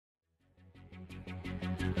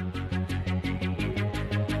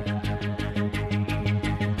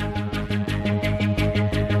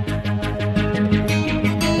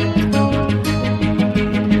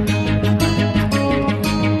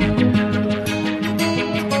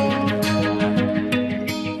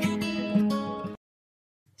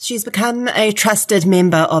She's become a trusted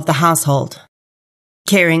member of the household,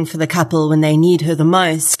 caring for the couple when they need her the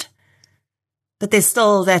most. But there's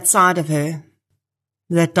still that side of her,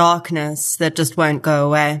 that darkness that just won't go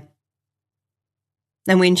away.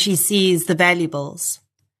 And when she sees the valuables,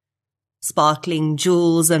 sparkling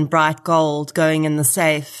jewels and bright gold going in the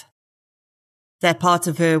safe, that part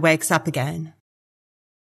of her wakes up again.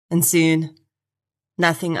 And soon,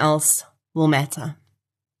 nothing else will matter.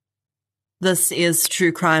 This is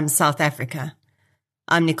True Crime South Africa.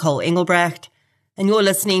 I'm Nicole Engelbrecht, and you're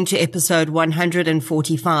listening to episode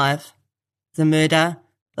 145, The Murder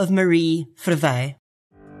of Marie Verwey.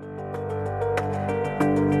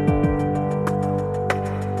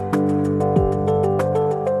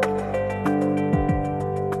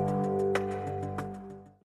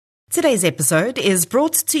 Today's episode is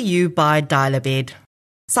brought to you by Dial-A-Bed,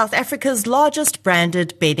 South Africa's largest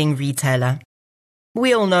branded bedding retailer.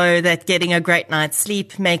 We all know that getting a great night's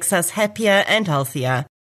sleep makes us happier and healthier,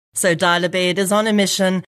 so Dial-A-Bed is on a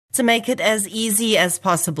mission to make it as easy as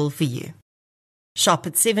possible for you. Shop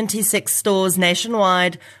at 76 stores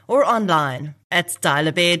nationwide or online at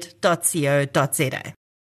dialabed.co.za.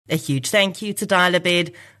 A huge thank you to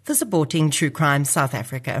Dial-A-Bed for supporting True Crime South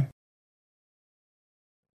Africa.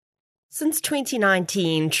 Since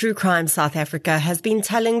 2019, True Crime South Africa has been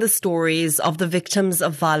telling the stories of the victims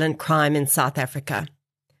of violent crime in South Africa.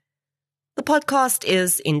 The podcast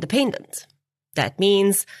is independent. That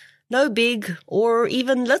means no big or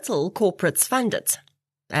even little corporates fund it.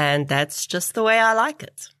 And that's just the way I like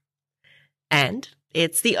it. And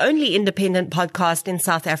it's the only independent podcast in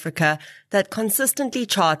South Africa that consistently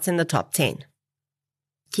charts in the top 10.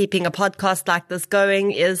 Keeping a podcast like this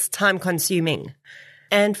going is time-consuming.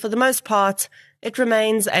 And for the most part, it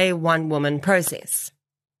remains a one-woman process.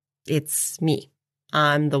 It's me.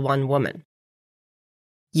 I'm the one woman.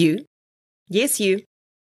 You, yes you,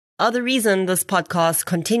 are the reason this podcast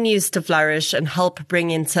continues to flourish and help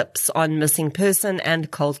bring in tips on missing person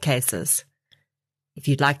and cold cases. If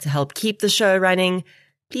you'd like to help keep the show running,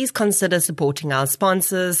 please consider supporting our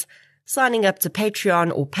sponsors, signing up to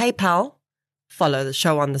Patreon or PayPal, follow the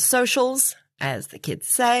show on the socials, as the kids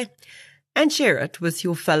say, and share it with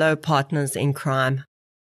your fellow partners in crime.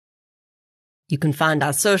 You can find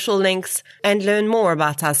our social links and learn more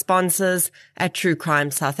about our sponsors at True Crime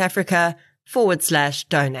South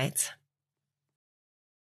Africa/donate.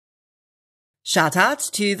 Shout out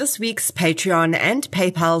to this week's Patreon and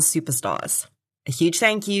PayPal superstars. A huge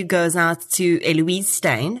thank you goes out to Eloise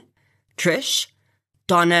Stein, Trish,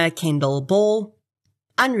 Donna Kendall Ball,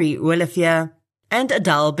 Henri Olivier, and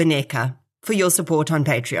Adele Beneka for your support on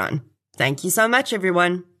Patreon. Thank you so much,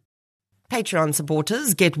 everyone. Patreon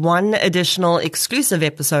supporters get one additional exclusive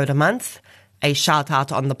episode a month, a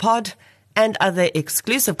shout-out on the pod, and other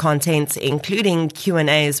exclusive content, including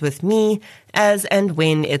Q&As with me, as and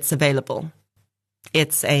when it's available.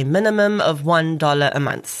 It's a minimum of $1 a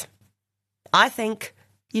month. I think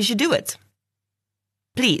you should do it.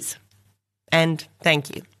 Please. And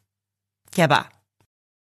thank you. Keba.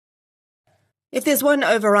 If there's one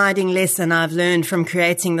overriding lesson I've learned from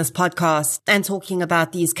creating this podcast and talking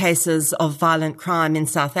about these cases of violent crime in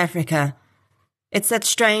South Africa, it's that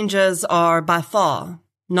strangers are by far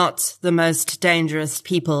not the most dangerous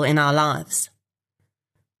people in our lives.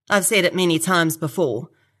 I've said it many times before,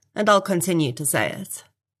 and I'll continue to say it,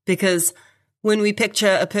 because when we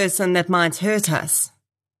picture a person that might hurt us,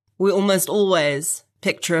 we almost always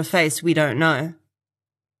picture a face we don't know.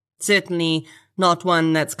 Certainly not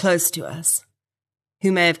one that's close to us,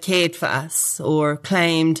 who may have cared for us or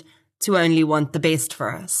claimed to only want the best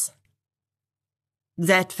for us.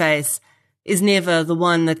 That face is never the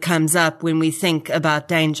one that comes up when we think about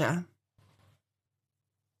danger.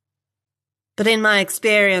 But in my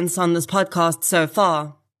experience on this podcast so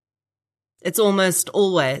far, it's almost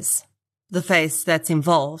always the face that's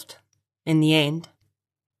involved in the end.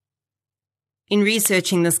 In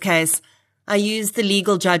researching this case, I used the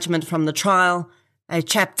legal judgment from the trial, a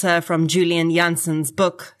chapter from Julian Janssen's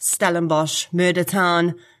book, Stellenbosch, Murder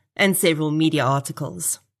Town, and several media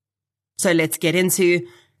articles. So let's get into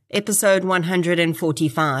episode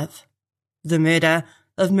 145, The Murder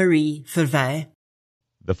of Marie Verwey.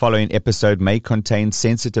 The following episode may contain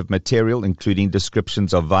sensitive material, including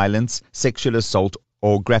descriptions of violence, sexual assault,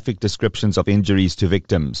 or graphic descriptions of injuries to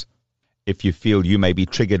victims. If you feel you may be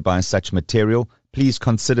triggered by such material, please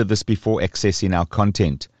consider this before accessing our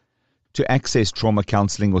content. To access trauma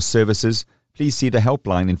counseling or services, please see the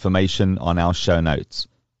helpline information on our show notes.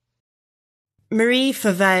 Marie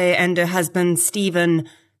Verwey and her husband Stephen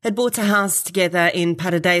had bought a house together in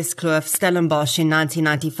Paradijskloof, Stellenbosch in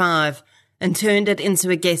 1995 and turned it into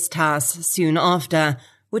a guest house soon after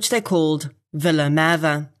which they called Villa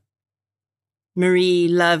Mava. Marie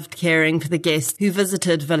loved caring for the guests who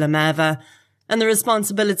visited Villa Mava, and the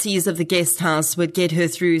responsibilities of the guest house would get her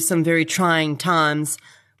through some very trying times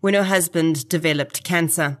when her husband developed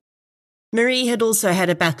cancer. Marie had also had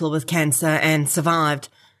a battle with cancer and survived,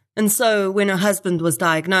 and so when her husband was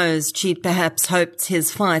diagnosed, she'd perhaps hoped his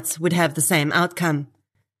fight would have the same outcome.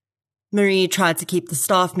 Marie tried to keep the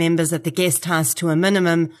staff members at the guest house to a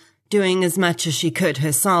minimum, doing as much as she could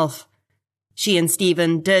herself. She and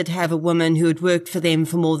Stephen did have a woman who had worked for them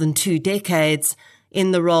for more than 2 decades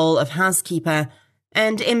in the role of housekeeper,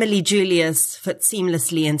 and Emily Julius fit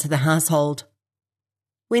seamlessly into the household.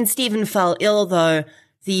 When Stephen fell ill, though,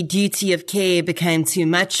 the duty of care became too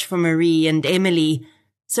much for Marie and Emily,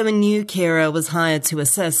 so a new carer was hired to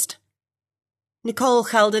assist. Nicole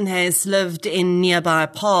Geldenhuys lived in nearby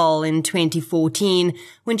Paarl in 2014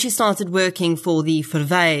 when she started working for the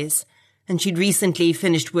Verweys, and she'd recently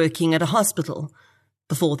finished working at a hospital.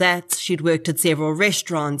 Before that, she'd worked at several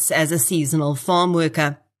restaurants as a seasonal farm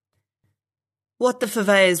worker. What the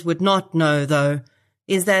Verweys would not know, though,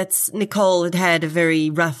 is that Nicole had had a very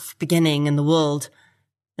rough beginning in the world,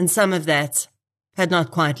 and some of that had not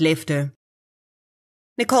quite left her.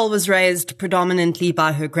 Nicole was raised predominantly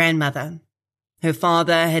by her grandmother. Her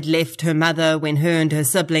father had left her mother when her and her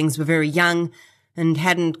siblings were very young and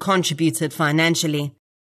hadn't contributed financially.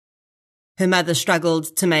 Her mother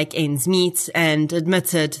struggled to make ends meet and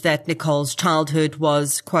admitted that Nicole's childhood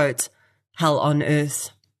was, quote, hell on earth.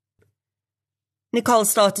 Nicole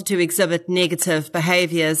started to exhibit negative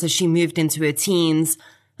behaviors as she moved into her teens,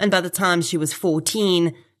 and by the time she was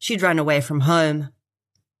 14, she'd run away from home.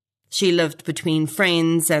 She lived between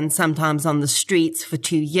friends and sometimes on the streets for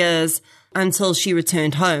 2 years until she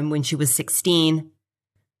returned home when she was 16.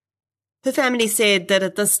 Her family said that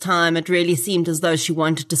at this time it really seemed as though she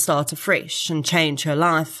wanted to start afresh and change her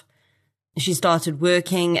life. She started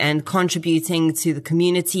working and contributing to the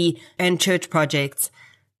community and church projects,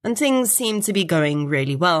 and things seemed to be going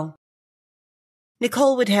really well.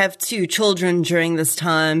 Nicole would have 2 children during this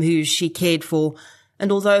time who she cared for,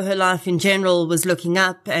 and although her life in general was looking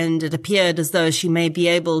up and it appeared as though she may be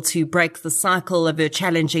able to break the cycle of her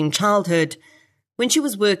challenging childhood, when she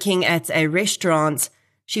was working at a restaurant,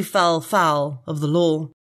 she fell foul of the law.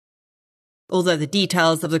 Although the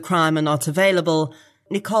details of the crime are not available,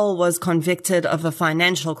 Nicole was convicted of a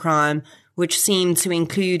financial crime, which seemed to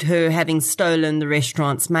include her having stolen the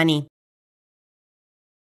restaurant's money.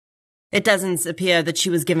 It doesn't appear that she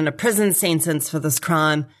was given a prison sentence for this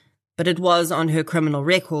crime, but it was on her criminal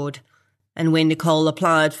record, and when Nicole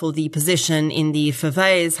applied for the position in the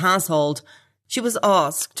Verweys household, she was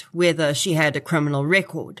asked whether she had a criminal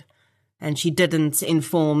record, and she didn't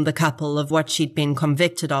inform the couple of what she'd been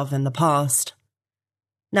convicted of in the past.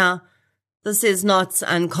 Now, this is not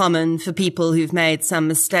uncommon for people who've made some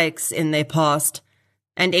mistakes in their past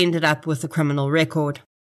and ended up with a criminal record.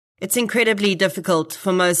 It's incredibly difficult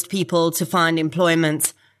for most people to find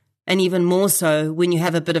employment, and even more so when you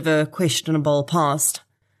have a bit of a questionable past.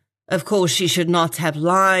 Of course, she should not have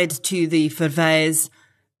lied to the Verweys,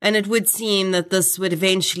 and it would seem that this would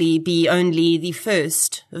eventually be only the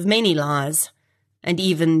first of many lies, and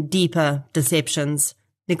even deeper deceptions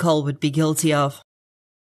Nicole would be guilty of.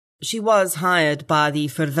 She was hired by the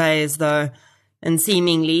Verweys, though, and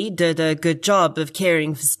seemingly did a good job of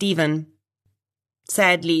caring for Stephen.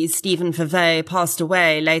 Sadly, Stephen Verwey passed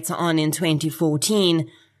away later on in 2014,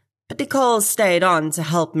 but Nicole stayed on to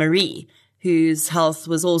help Marie, whose health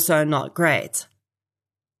was also not great.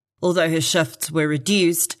 Although her shifts were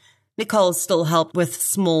reduced, Nicole still helped with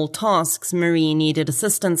small tasks Marie needed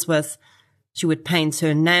assistance with. She would paint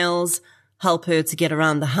her nails, help her to get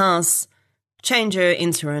around the house, change her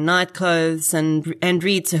into her nightclothes, and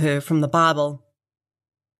read to her from the Bible.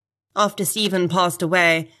 After Stephen passed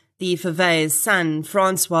away, the Verwey's son,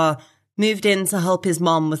 Francois, moved in to help his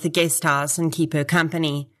mom with the guest house and keep her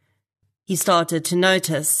company. He started to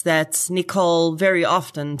notice that Nicole very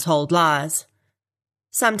often told lies,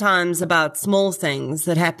 sometimes about small things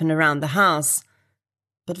that happened around the house,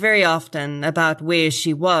 but very often about where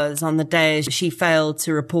she was on the day she failed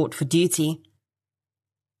to report for duty.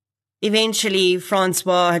 Eventually,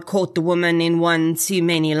 Francois had caught the woman in one too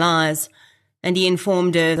many lies, and he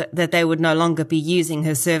informed her that they would no longer be using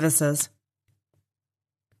her services.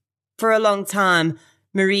 For a long time,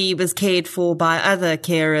 Marie was cared for by other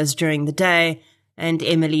carers during the day, and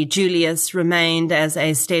Emily Julius remained as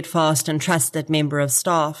a steadfast and trusted member of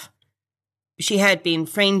staff. She had been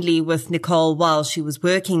friendly with Nicole while she was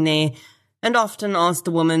working there, and often asked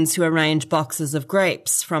the woman to arrange boxes of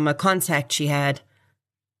grapes from a contact she had.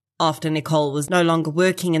 After Nicole was no longer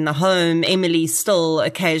working in the home, Emily still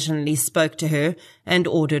occasionally spoke to her and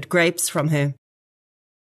ordered grapes from her.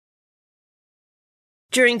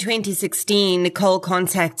 During 2016, Nicole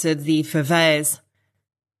contacted the Verweys.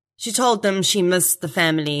 She told them she missed the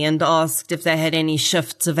family and asked if they had any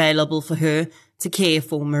shifts available for her to care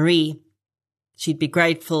for Marie. She'd be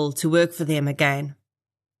grateful to work for them again.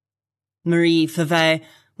 Marie Verwey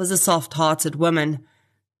was a soft-hearted woman.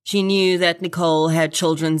 She knew that Nicole had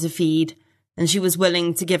children to feed, and she was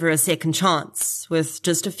willing to give her a second chance, with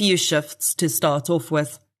just a few shifts to start off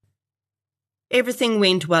with. Everything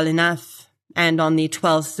went well enough, and on the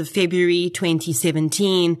 12th of February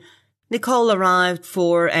 2017, Nicole arrived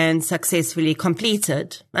for and successfully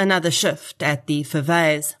completed another shift at the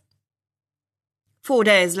Verweys. 4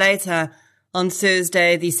 days later, on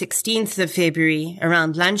Thursday the 16th of February,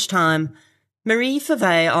 around lunchtime, Marie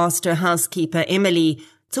Verwey asked her housekeeper Emily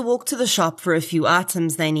to walk to the shop for a few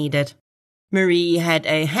items they needed. Marie had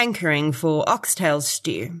a hankering for oxtail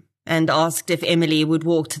stew and asked if Emily would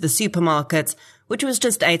walk to the supermarket, which was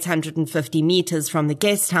just 850 meters from the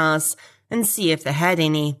guest house, and see if they had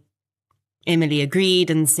any. Emily agreed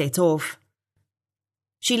and set off.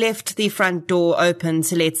 She left the front door open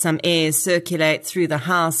to let some air circulate through the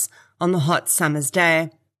house on the hot summer's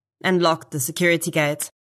day, and locked the security gate.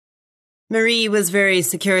 Marie was very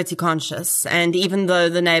security conscious, and even though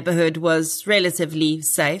the neighborhood was relatively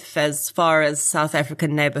safe as far as South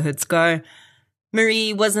African neighborhoods go,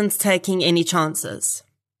 Marie wasn't taking any chances,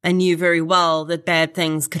 and knew very well that bad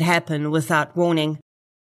things could happen without warning.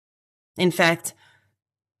 In fact,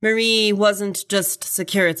 Marie wasn't just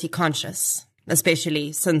security conscious,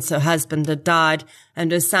 especially since her husband had died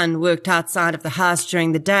and her son worked outside of the house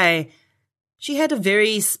during the day. She had a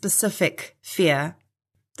very specific fear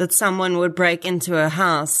that someone would break into her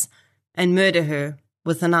house and murder her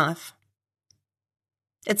with a knife.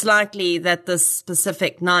 It's likely that this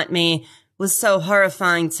specific nightmare was so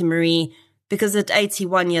horrifying to Marie because at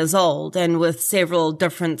 81 years old and with several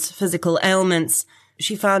different physical ailments,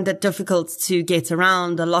 she found it difficult to get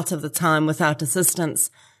around a lot of the time without assistance,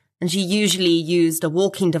 and she usually used a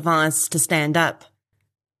walking device to stand up.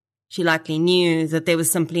 She likely knew that there was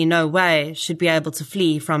simply no way she'd be able to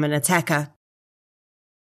flee from an attacker.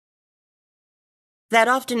 That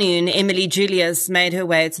afternoon, Emily Julius made her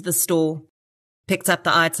way to the store, picked up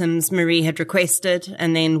the items Marie had requested,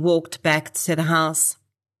 and then walked back to the house.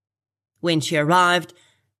 When she arrived,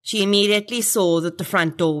 she immediately saw that the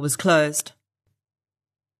front door was closed.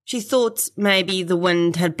 She thought maybe the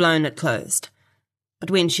wind had blown it closed, but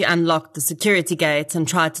when she unlocked the security gate and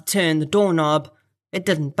tried to turn the doorknob, it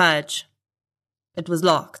didn't budge. It was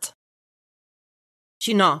locked.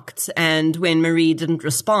 She knocked, and when Marie didn't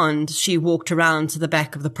respond, she walked around to the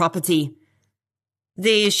back of the property.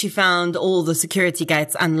 There she found all the security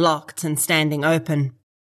gates unlocked and standing open.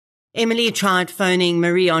 Emily tried phoning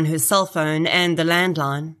Marie on her cell phone and the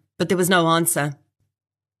landline, but there was no answer.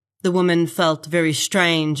 The woman felt very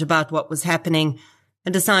strange about what was happening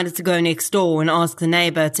and decided to go next door and ask the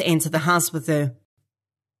neighbor to enter the house with her.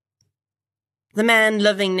 The man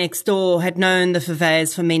living next door had known the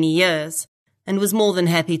Verweys for many years and was more than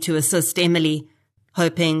happy to assist Emily,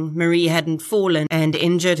 hoping Marie hadn't fallen and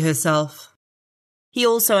injured herself. He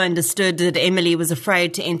also understood that Emily was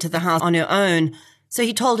afraid to enter the house on her own, so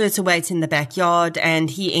he told her to wait in the backyard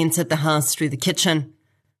and he entered the house through the kitchen.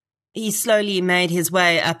 He slowly made his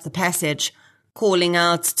way up the passage, calling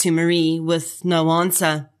out to Marie with no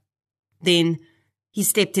answer. Then he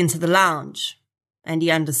stepped into the lounge, and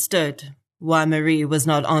he understood why Marie was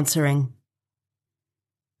not answering.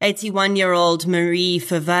 81-year-old Marie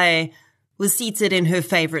Verwey was seated in her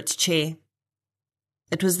favorite chair.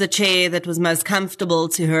 It was the chair that was most comfortable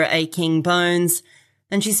to her aching bones,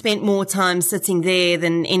 and she spent more time sitting there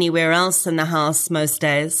than anywhere else in the house most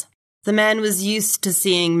days. The man was used to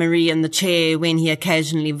seeing Marie in the chair when he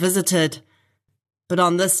occasionally visited, but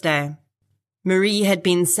on this day, Marie had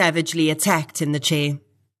been savagely attacked in the chair.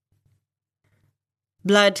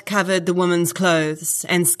 Blood covered the woman's clothes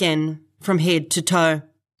and skin from head to toe,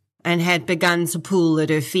 and had begun to pool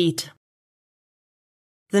at her feet.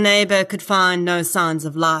 The neighbor could find no signs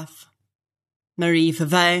of life. Marie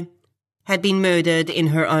Verwey had been murdered in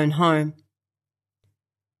her own home.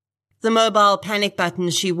 The mobile panic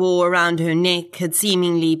button she wore around her neck had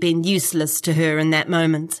seemingly been useless to her in that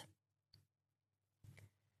moment.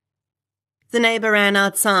 The neighbor ran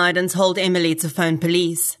outside and told Emily to phone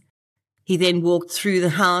police. He then walked through the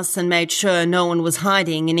house and made sure no one was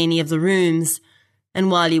hiding in any of the rooms, and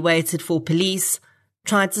while he waited for police,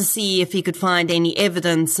 tried to see if he could find any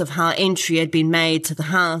evidence of how entry had been made to the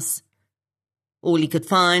house. All he could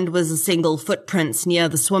find was a single footprint near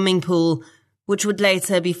the swimming pool, which would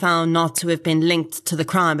later be found not to have been linked to the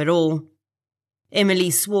crime at all. Emily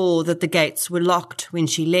swore that the gates were locked when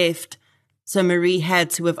she left, so Marie had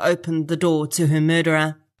to have opened the door to her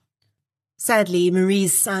murderer. Sadly,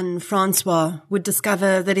 Marie's son, Francois, would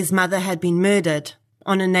discover that his mother had been murdered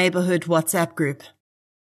on a neighbourhood WhatsApp group.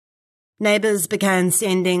 Neighbours began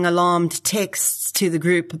sending alarmed texts to the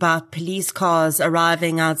group about police cars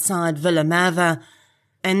arriving outside Villa Mava,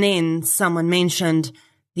 and then someone mentioned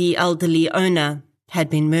the elderly owner had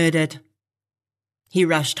been murdered. He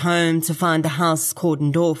rushed home to find the house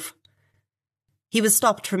cordoned off. He was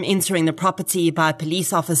stopped from entering the property by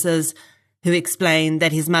police officers who explained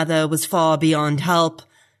that his mother was far beyond help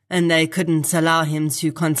and they couldn't allow him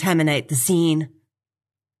to contaminate the scene.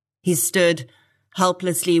 He stood,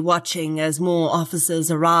 helplessly watching as more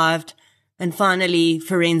officers arrived, and finally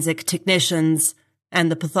forensic technicians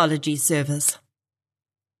and the pathology service.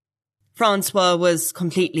 Francois was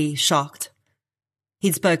completely shocked.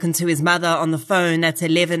 He'd spoken to his mother on the phone at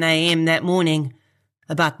 11 a.m. that morning,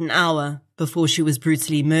 about an hour before she was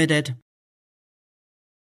brutally murdered.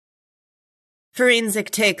 Forensic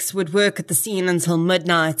techs would work at the scene until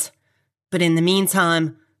midnight, but in the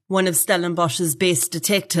meantime, one of Stellenbosch's best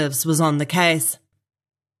detectives was on the case.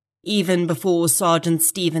 Even before Sergeant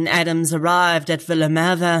Stephen Adams arrived at Villa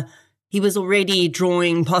Mava, he was already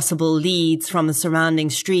drawing possible leads from the surrounding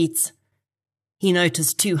streets. He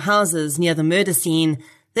noticed 2 houses near the murder scene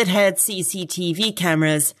that had CCTV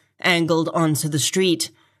cameras angled onto the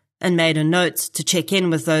street, and made a note to check in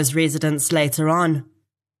with those residents later on.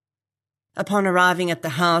 Upon arriving at the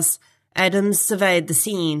house, Adams surveyed the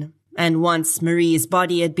scene, and once Marie's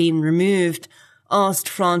body had been removed, asked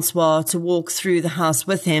Francois to walk through the house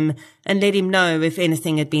with him and let him know if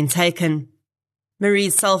anything had been taken.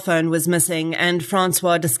 Marie's cell phone was missing, and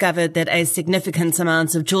Francois discovered that a significant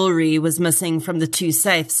amount of jewellery was missing from the 2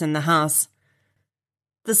 safes in the house.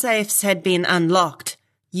 The safes had been unlocked,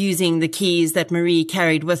 using the keys that Marie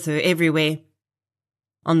carried with her everywhere.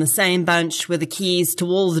 On the same bunch were the keys to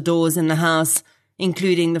all the doors in the house,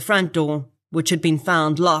 including the front door, which had been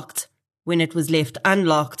found locked when it was left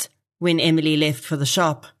unlocked when Emily left for the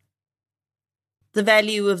shop. The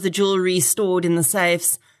value of the jewellery stored in the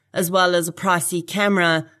safes, as well as a pricey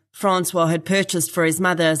camera Francois had purchased for his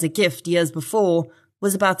mother as a gift years before,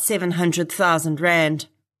 was about 700,000 rand.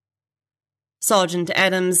 Sergeant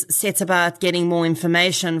Adams set about getting more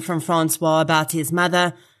information from Francois about his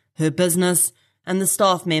mother, her business, and the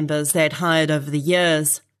staff members they had hired over the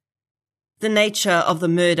years. The nature of the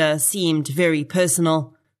murder seemed very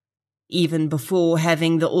personal. Even before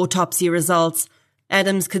having the autopsy results,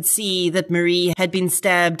 Adams could see that Marie had been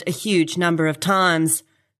stabbed a huge number of times,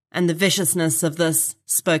 and the viciousness of this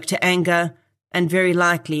spoke to anger and very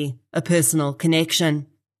likely a personal connection.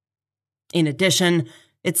 In addition,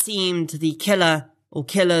 it seemed the killer, or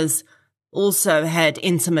killers, also had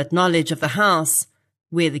intimate knowledge of the house,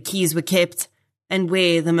 where the keys were kept, and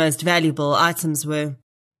where the most valuable items were.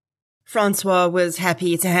 Francois was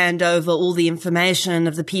happy to hand over all the information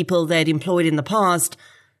of the people they'd employed in the past,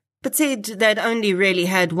 but said they'd only really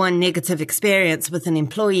had one negative experience with an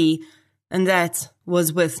employee, and that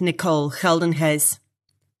was with Nicole Geldenhuys.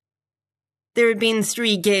 There had been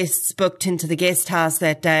 3 guests booked into the guest house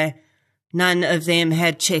that day. None of them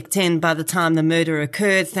had checked in by the time the murder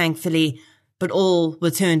occurred, thankfully, but all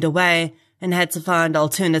were turned away and had to find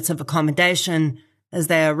alternative accommodation as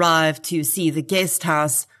they arrived to see the guest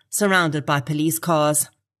house surrounded by police cars.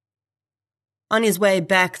 On his way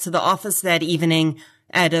back to the office that evening,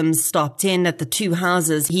 Adams stopped in at the 2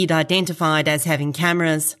 houses he'd identified as having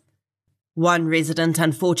cameras. One resident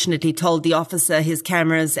unfortunately told the officer his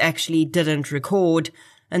cameras actually didn't record,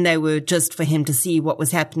 and they were just for him to see what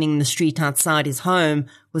was happening in the street outside his home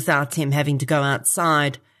without him having to go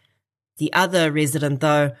outside. The other resident,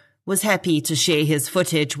 though, was happy to share his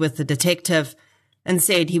footage with the detective and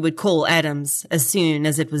said he would call Adams as soon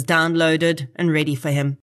as it was downloaded and ready for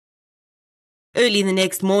him. Early the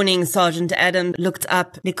next morning, Sergeant Adams looked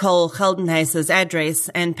up Nicole Geldenhuys's address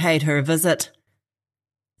and paid her a visit.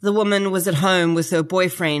 The woman was at home with her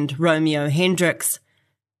boyfriend, Romeo Hendricks.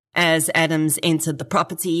 As Adams entered the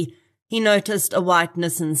property, he noticed a white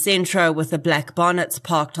Nissan Sentra with a black bonnet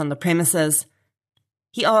parked on the premises.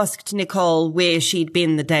 He asked Nicole where she'd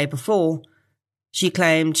been the day before. She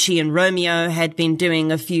claimed she and Romeo had been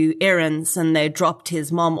doing a few errands and they dropped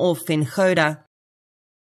his mom off in Gouda.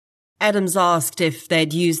 Adams asked if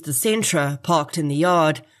they'd used the Sentra parked in the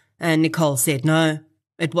yard, and Nicole said no,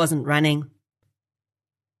 it wasn't running.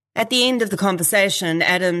 At the end of the conversation,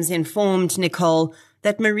 Adams informed Nicole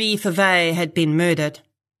that Marie Verwey had been murdered.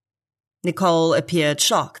 Nicole appeared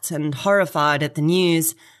shocked and horrified at the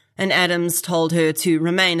news, and Adams told her to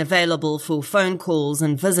remain available for phone calls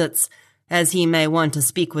and visits, as he may want to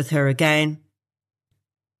speak with her again.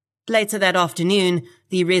 Later that afternoon,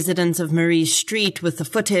 the resident of Marie's street with the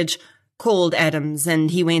footage called Adams,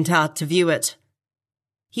 and he went out to view it.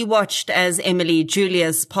 He watched as Emily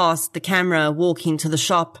Julius passed the camera walking to the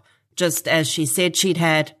shop, just as she said she'd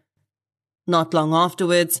had. Not long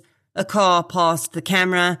afterwards, a car passed the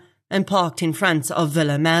camera and parked in front of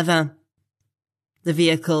Villa Mather. The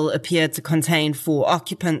vehicle appeared to contain 4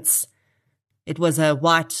 occupants. It was a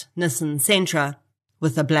white Nissan Sentra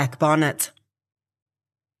with a black bonnet.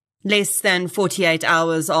 Less than 48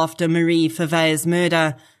 hours after Marie Verwey's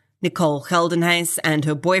murder, Nicole Geldenhuys and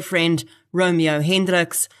her boyfriend, Romeo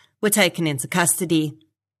Hendricks, were taken into custody.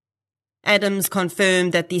 Adams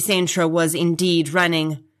confirmed that the Sentra was indeed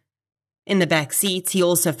running. In the back seat, he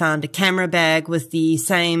also found a camera bag with the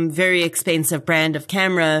same very expensive brand of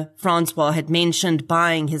camera Francois had mentioned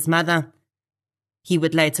buying his mother. He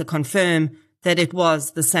would later confirm that it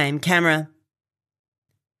was the same camera.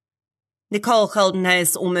 Nicole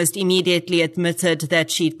Geldenhuys almost immediately admitted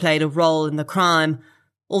that she'd played a role in the crime,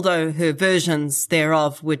 although her versions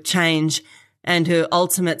thereof would change, and her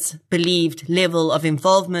ultimate believed level of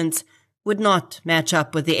involvement would not match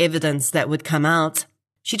up with the evidence that would come out.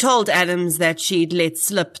 She told Adams that she'd let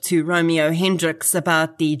slip to Romeo Hendricks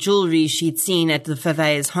about the jewellery she'd seen at the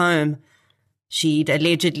Verwey's home. She'd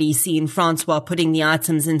allegedly seen Francois putting the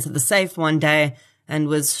items into the safe one day and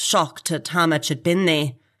was shocked at how much had been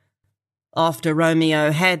there. After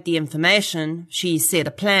Romeo had the information, she said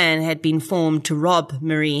a plan had been formed to rob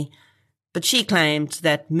Marie, but she claimed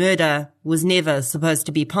that murder was never supposed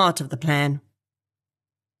to be part of the plan.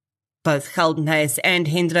 Both Geldenhuys and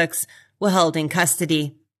Hendricks were held in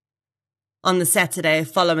custody. On the Saturday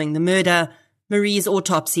following the murder, Marie's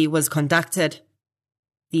autopsy was conducted.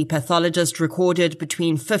 The pathologist recorded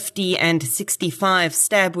between 50 and 65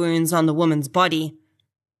 stab wounds on the woman's body.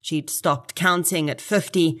 She'd stopped counting at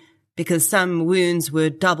 50 because some wounds were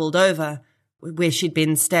doubled over, where she'd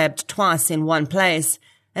been stabbed twice in one place,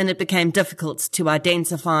 and it became difficult to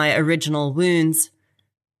identify original wounds.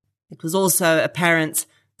 It was also apparent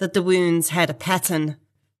that the wounds had a pattern.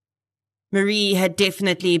 Marie had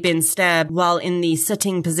definitely been stabbed while in the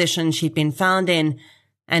sitting position she'd been found in,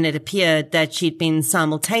 and it appeared that she'd been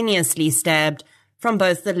simultaneously stabbed from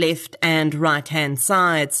both the left and right-hand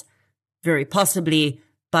sides, very possibly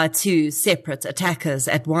by 2 separate attackers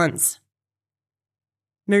at once.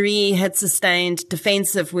 Marie had sustained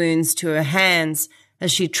defensive wounds to her hands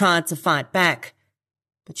as she tried to fight back,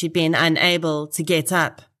 but she'd been unable to get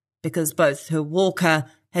up because both her walker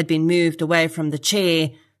had been moved away from the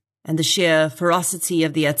chair, and the sheer ferocity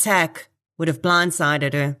of the attack would have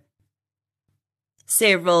blindsided her.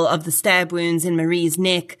 Several of the stab wounds in Marie's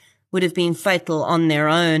neck would have been fatal on their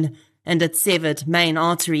own, and had severed main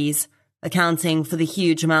arteries, accounting for the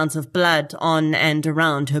huge amount of blood on and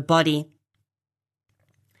around her body.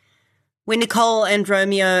 When Nicole and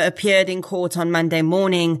Romeo appeared in court on Monday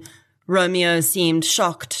morning, Romeo seemed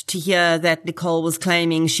shocked to hear that Nicole was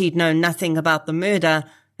claiming she'd known nothing about the murder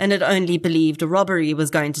and had only believed a robbery was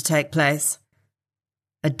going to take place.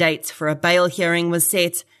 A date for a bail hearing was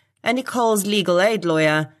set, and Nicole's legal aid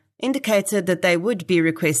lawyer indicated that they would be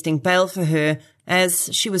requesting bail for her as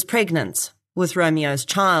she was pregnant with Romeo's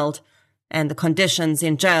child, and the conditions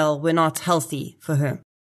in jail were not healthy for her.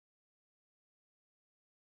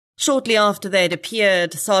 Shortly after they'd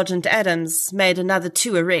appeared, Sergeant Adams made another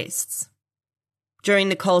 2 arrests. During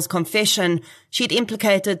Nicole's confession, she'd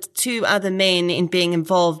implicated 2 other men in being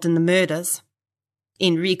involved in the murders.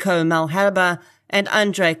 Enrico Malherbe and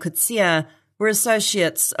Andre Coetzee were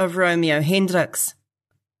associates of Romeo Hendricks.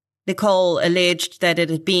 Nicole alleged that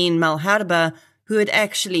it had been Malherbe who had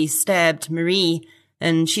actually stabbed Marie,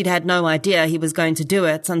 and she'd had no idea he was going to do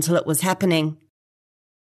it until it was happening.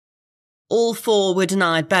 All 4 were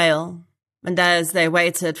denied bail, and as they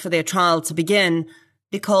waited for their trial to begin,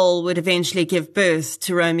 Nicole would eventually give birth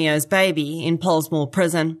to Romeo's baby in Pollsmoor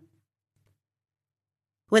Prison.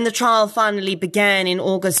 When the trial finally began in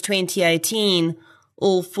August 2018,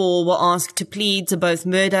 all 4 were asked to plead to both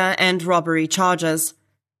murder and robbery charges.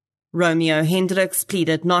 Romeo Hendricks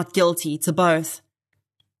pleaded not guilty to both.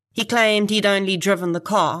 He claimed he'd only driven the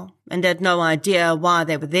car and had no idea why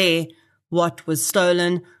they were there, what was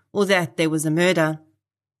stolen, or that there was a murder.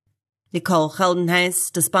 Nicole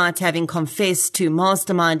Geldenhuys, despite having confessed to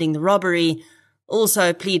masterminding the robbery,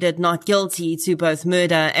 also pleaded not guilty to both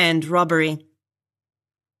murder and robbery.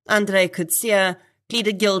 Andre Coetzee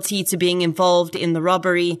pleaded guilty to being involved in the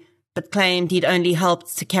robbery, but claimed he'd only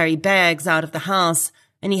helped to carry bags out of the house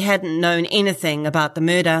and he hadn't known anything about the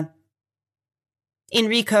murder.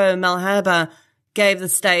 Enrico Malherbe gave the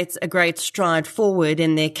state a great stride forward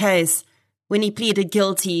in their case when he pleaded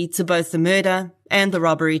guilty to both the murder and the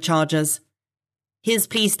robbery charges. His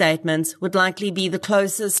plea statement would likely be the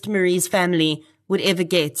closest Marie's family would ever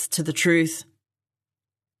get to the truth.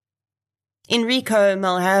 Enrico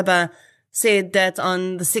Malherbe said that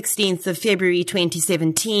on the 16th of February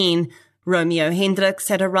 2017, Romeo Hendricks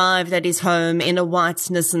had arrived at his home in a white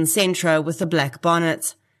Nissan Sentra with a black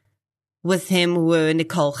bonnet. With him were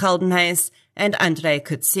Nicole Geldenhuys and Andre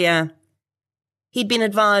Coetzee. He'd been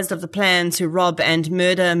advised of the plan to rob and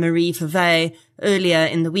murder Marie Verwey earlier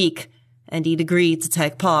in the week, and he'd agreed to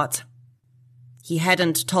take part. He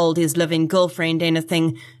hadn't told his live-in girlfriend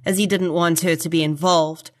anything, as he didn't want her to be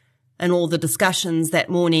involved, and all the discussions that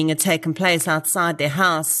morning had taken place outside their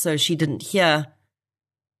house, so she didn't hear.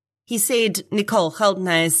 He said Nicole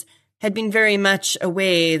Geldenhuys had been very much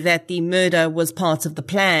aware that the murder was part of the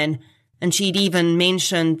plan, and she'd even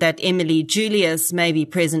mentioned that Emily Julius may be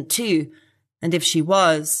present too, and if she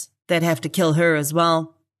was, they'd have to kill her as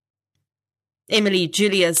well. Emily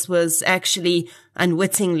Julius was actually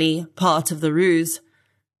unwittingly part of the ruse.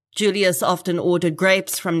 Julius often ordered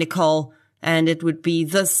grapes from Nicole, and it would be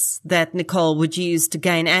this that Nicole would use to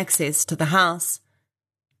gain access to the house.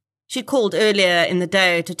 She called earlier in the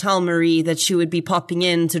day to tell Marie that she would be popping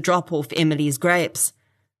in to drop off Emily's grapes.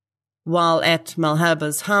 While at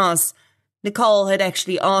Malherbe's house, Nicole had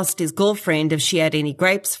actually asked his girlfriend if she had any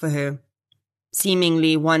grapes for her,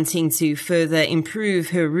 seemingly wanting to further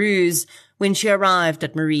improve her ruse when she arrived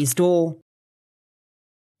at Marie's door.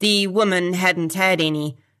 The woman hadn't had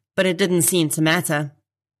any, but it didn't seem to matter.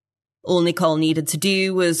 All Nicole needed to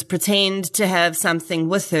do was pretend to have something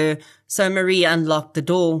with her, so Marie unlocked the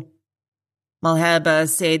door. Malherbe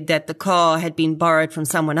said that the car had been borrowed from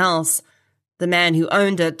someone else. The man who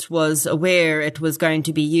owned it was aware it was going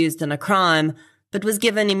to be used in a crime, but was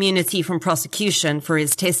given immunity from prosecution for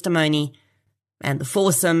his testimony, and the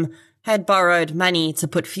foursome had borrowed money to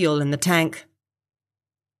put fuel in the tank.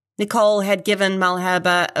 Nicole had given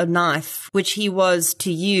Malherbe a knife, which he was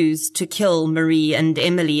to use to kill Marie and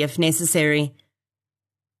Emily if necessary.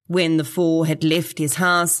 When the four had left his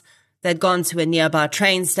house, they'd gone to a nearby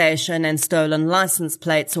train station and stolen license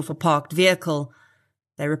plates off a parked vehicle.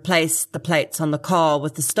 They replaced the plates on the car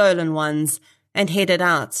with the stolen ones and headed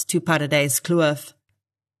out to Paradijskloof.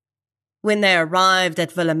 When they arrived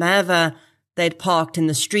at Villemave, they'd parked in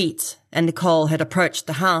the street and Nicole had approached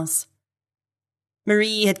the house.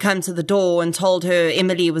 Marie had come to the door and told her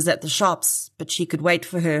Emily was at the shops, but she could wait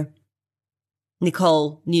for her.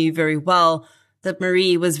 Nicole knew very well that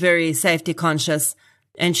Marie was very safety conscious,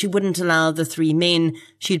 and she wouldn't allow the three men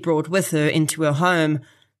she'd brought with her into her home,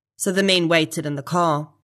 so the men waited in the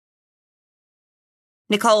car.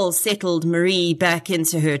 Nicole settled Marie back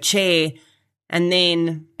into her chair, and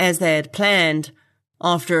then, as they had planned,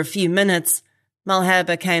 after a few minutes,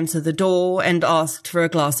 Malherbe came to the door and asked for a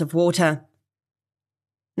glass of water.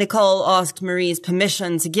 Nicole asked Marie's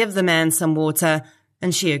permission to give the man some water,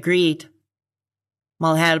 and she agreed.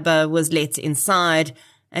 Malherbe was let inside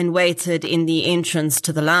and waited in the entrance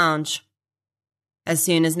to the lounge. As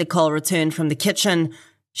soon as Nicole returned from the kitchen,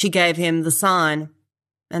 she gave him the sign,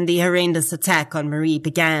 and the horrendous attack on Marie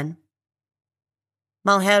began.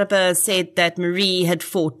 Malherbe said that Marie had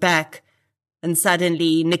fought back, and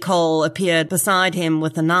suddenly Nicole appeared beside him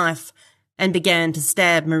with a knife and began to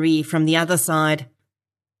stab Marie from the other side.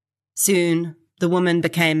 Soon, the woman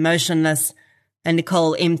became motionless, and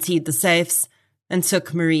Nicole emptied the safes and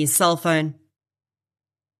took Marie's cell phone.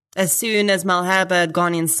 As soon as Malherbe had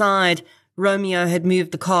gone inside, Romeo had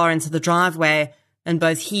moved the car into the driveway, and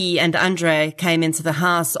both he and Andre came into the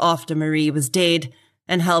house after Marie was dead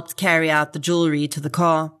and helped carry out the jewelry to the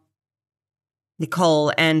car.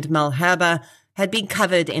 Nicole and Malherbe had been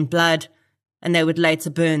covered in blood, and they would later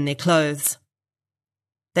burn their clothes.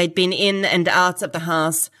 They'd been in and out of the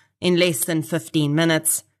house in less than 15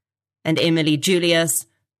 minutes, and Emily Julius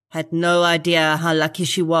had no idea how lucky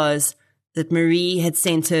she was that Marie had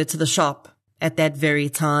sent her to the shop at that very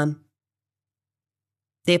time.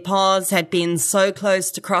 Their paths had been so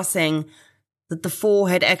close to crossing that the four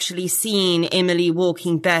had actually seen Emily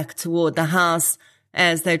walking back toward the house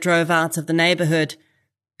as they drove out of the neighborhood,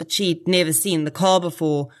 but she'd never seen the car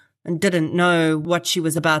before and didn't know what she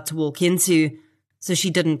was about to walk into, so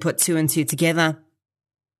she didn't put two and two together.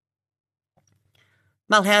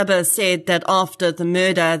 Malherbe said that after the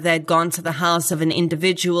murder, they'd gone to the house of an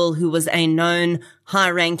individual who was a known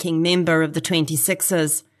high-ranking member of the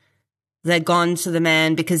 26ers. They'd gone to the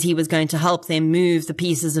man because he was going to help them move the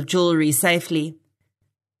pieces of jewelry safely.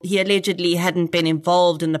 He allegedly hadn't been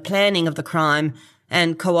involved in the planning of the crime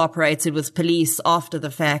and cooperated with police after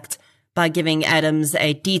the fact by giving Adams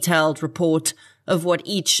a detailed report of what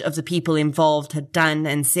each of the people involved had done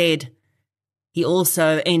and said. He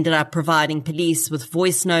also ended up providing police with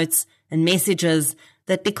voice notes and messages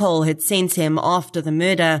that Nicole had sent him after the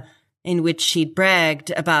murder, in which she'd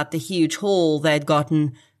bragged about the huge haul they'd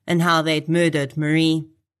gotten and how they'd murdered Marie.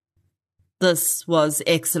 This was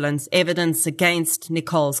excellent evidence against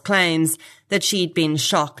Nicole's claims that she'd been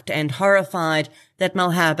shocked and horrified that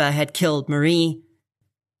Malherbe had killed Marie.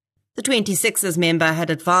 The 26ers member had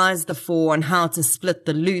advised the four on how to split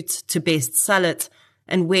the loot to best sell it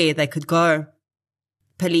and where they could go.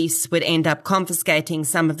 Police would end up confiscating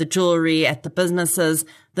some of the jewellery at the businesses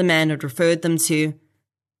the man had referred them to.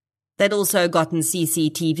 They'd also gotten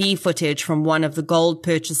CCTV footage from one of the gold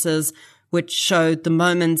purchases, which showed the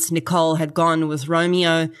moment Nicole had gone with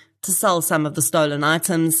Romeo to sell some of the stolen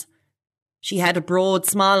items. She had a broad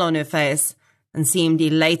smile on her face and seemed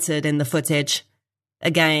elated in the footage,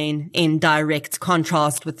 again in direct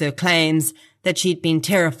contrast with her claims that she'd been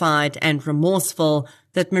terrified and remorseful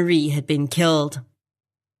that Marie had been killed.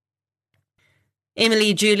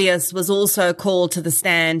 Emily Julius was also called to the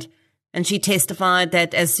stand, and she testified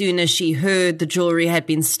that as soon as she heard the jewellery had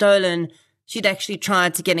been stolen, she'd actually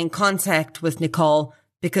tried to get in contact with Nicole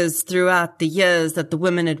because throughout the years that the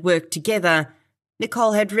women had worked together,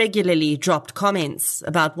 Nicole had regularly dropped comments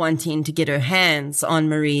about wanting to get her hands on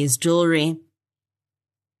Marie's jewellery.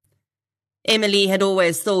 Emily had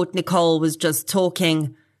always thought Nicole was just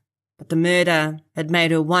talking, but the murder had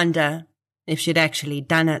made her wonder if she'd actually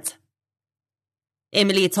done it.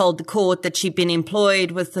 Emily told the court that she'd been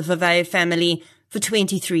employed with the Verwey family for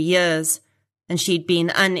 23 years, and she'd been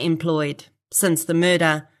unemployed since the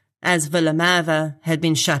murder, as Villa Merwe had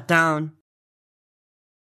been shut down.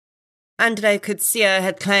 Andre Coetzee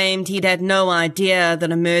had claimed he'd had no idea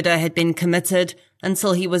that a murder had been committed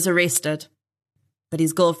until he was arrested. But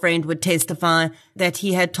his girlfriend would testify that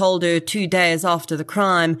he had told her 2 days after the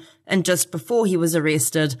crime and just before he was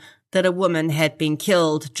arrested that a woman had been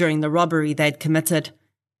killed during the robbery they'd committed.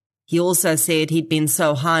 He also said he'd been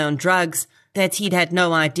so high on drugs that he'd had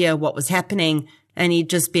no idea what was happening and he'd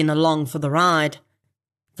just been along for the ride.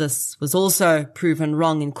 This was also proven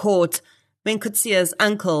wrong in court when Coetzee's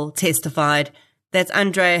uncle testified that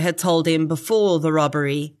Andre had told him before the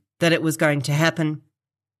robbery that it was going to happen.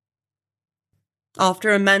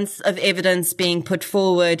 After a month of evidence being put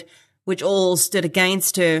forward, which all stood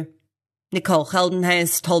against her, Nicole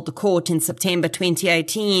Geldenhuys told the court in September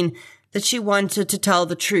 2018 that she wanted to tell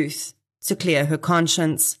the truth to clear her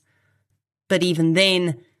conscience. But even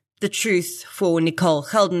then, the truth for Nicole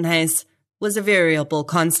Geldenhuys was a variable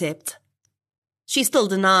concept. She still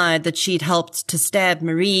denied that she'd helped to stab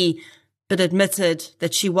Marie, but admitted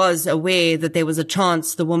that she was aware that there was a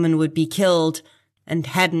chance the woman would be killed and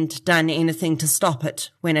hadn't done anything to stop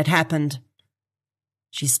it when it happened.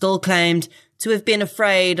 She still claimed to have been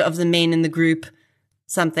afraid of the men in the group,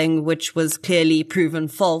 something which was clearly proven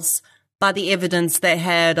false by the evidence they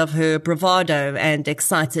had of her bravado and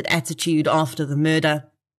excited attitude after the murder.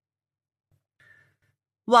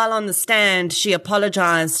 While on the stand, she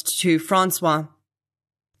apologized to Francois.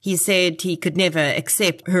 He said he could never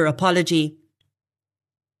accept her apology.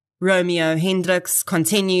 Romeo Hendricks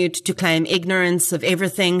continued to claim ignorance of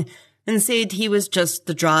everything and said he was just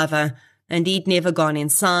the driver and he'd never gone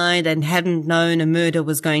inside and hadn't known a murder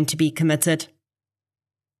was going to be committed.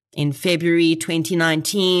 In February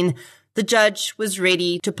 2019, the judge was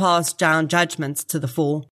ready to pass down judgment to the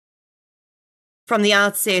four. From the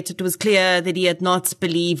outset, it was clear that he had not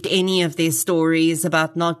believed any of their stories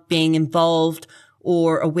about not being involved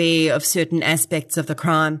or aware of certain aspects of the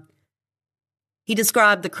crime. He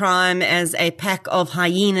described the crime as a pack of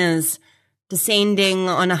hyenas descending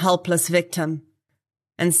on a helpless victim,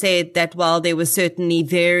 and said that while there were certainly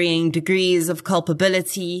varying degrees of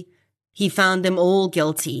culpability, he found them all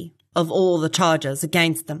guilty of all the charges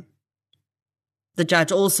against them. The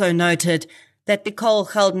judge also noted that Nicole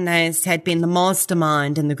Geldenhuys had been the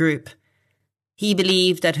mastermind in the group. He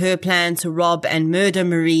believed that her plan to rob and murder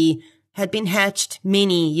Marie had been hatched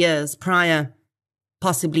many years prior,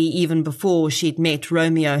 possibly even before she'd met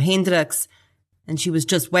Romeo Hendricks, and she was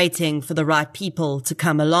just waiting for the right people to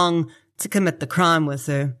come along to commit the crime with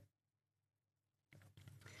her.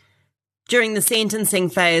 During the sentencing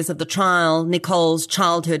phase of the trial, Nicole's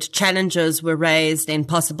childhood challenges were raised in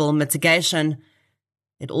possible mitigation.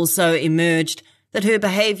 It also emerged that her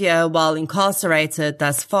behaviour while incarcerated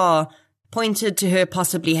thus far pointed to her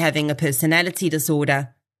possibly having a personality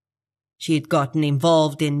disorder. She had gotten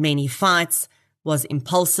involved in many fights, was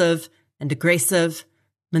impulsive and aggressive,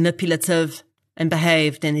 manipulative, and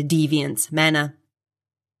behaved in a deviant manner.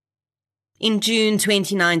 In June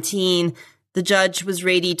 2019, the judge was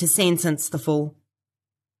ready to sentence the four.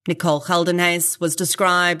 Nicole Geldenhuys was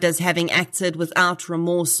described as having acted without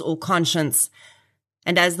remorse or conscience,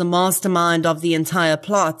 and as the mastermind of the entire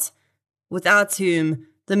plot, without whom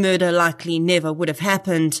the murder likely never would have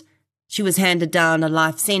happened. She was handed down a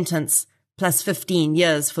life sentence, plus 15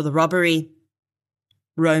 years for the robbery.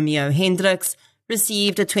 Romeo Hendricks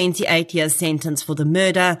received a 28-year sentence for the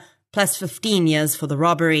murder, plus 15 years for the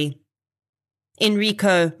robbery.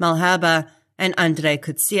 Enrico Malherbe and Andre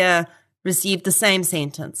Coetzee received the same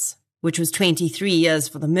sentence, which was 23 years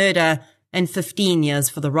for the murder and 15 years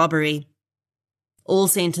for the robbery. All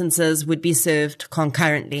sentences would be served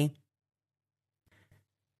concurrently.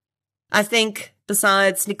 I think,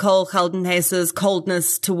 besides Nicole Geldenhuys's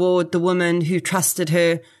coldness toward the woman who trusted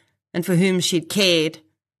her and for whom she'd cared,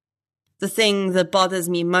 the thing that bothers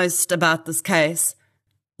me most about this case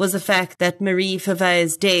was the fact that Marie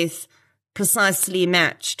Verwey's death precisely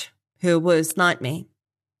matched her worst nightmare.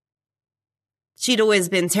 She'd always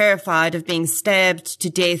been terrified of being stabbed to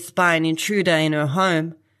death by an intruder in her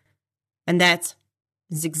home, and that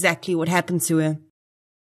is exactly what happened to her.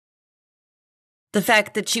 The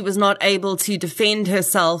fact that she was not able to defend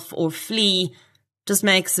herself or flee just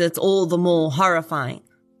makes it all the more horrifying.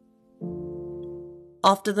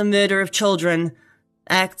 After the murder of children,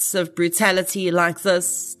 acts of brutality like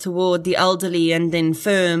this toward the elderly and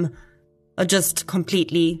infirm are just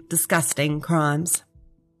completely disgusting crimes.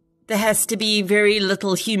 There has to be very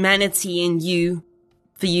little humanity in you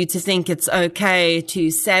for you to think it's okay to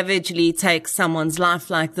savagely take someone's life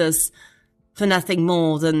like this for nothing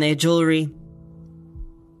more than their jewelry.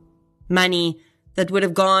 Money that would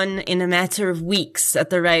have gone in a matter of weeks at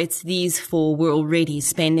the rate these four were already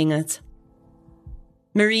spending it.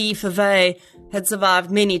 Marie Verwey had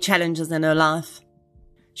survived many challenges in her life.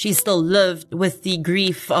 She still lived with the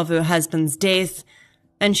grief of her husband's death,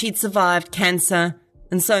 and she'd survived cancer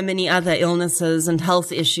and so many other illnesses and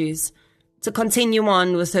health issues to continue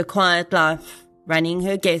on with her quiet life, running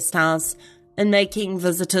her guest house and making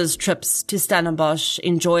visitors' trips to Stellenbosch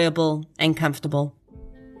enjoyable and comfortable.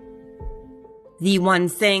 The one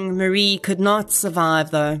thing Marie could not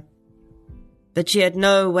survive, though, that she had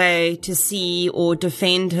no way to see or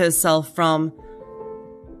defend herself from,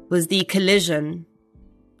 was the collision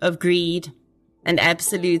of greed and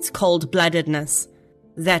absolute cold-bloodedness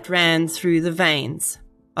that ran through the veins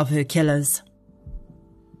of her killers.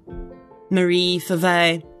 Marie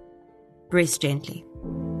Verwey, rest gently.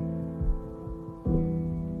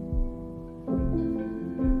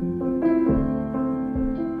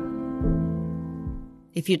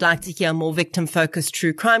 If you'd like to hear more victim-focused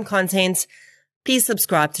true crime content, please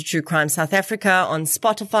subscribe to True Crime South Africa on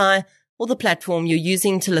Spotify or the platform you're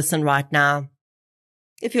using to listen right now.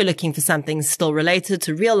 If you're looking for something still related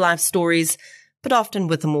to real-life stories, but often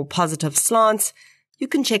with a more positive slant, you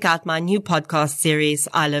can check out my new podcast series,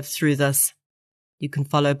 I Lived Through This. You can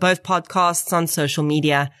follow both podcasts on social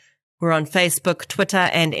media. We're on Facebook, Twitter,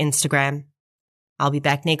 and Instagram. I'll be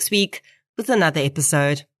back next week with another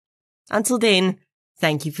episode. Until then,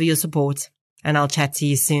 thank you for your support, and I'll chat to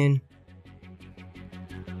you soon.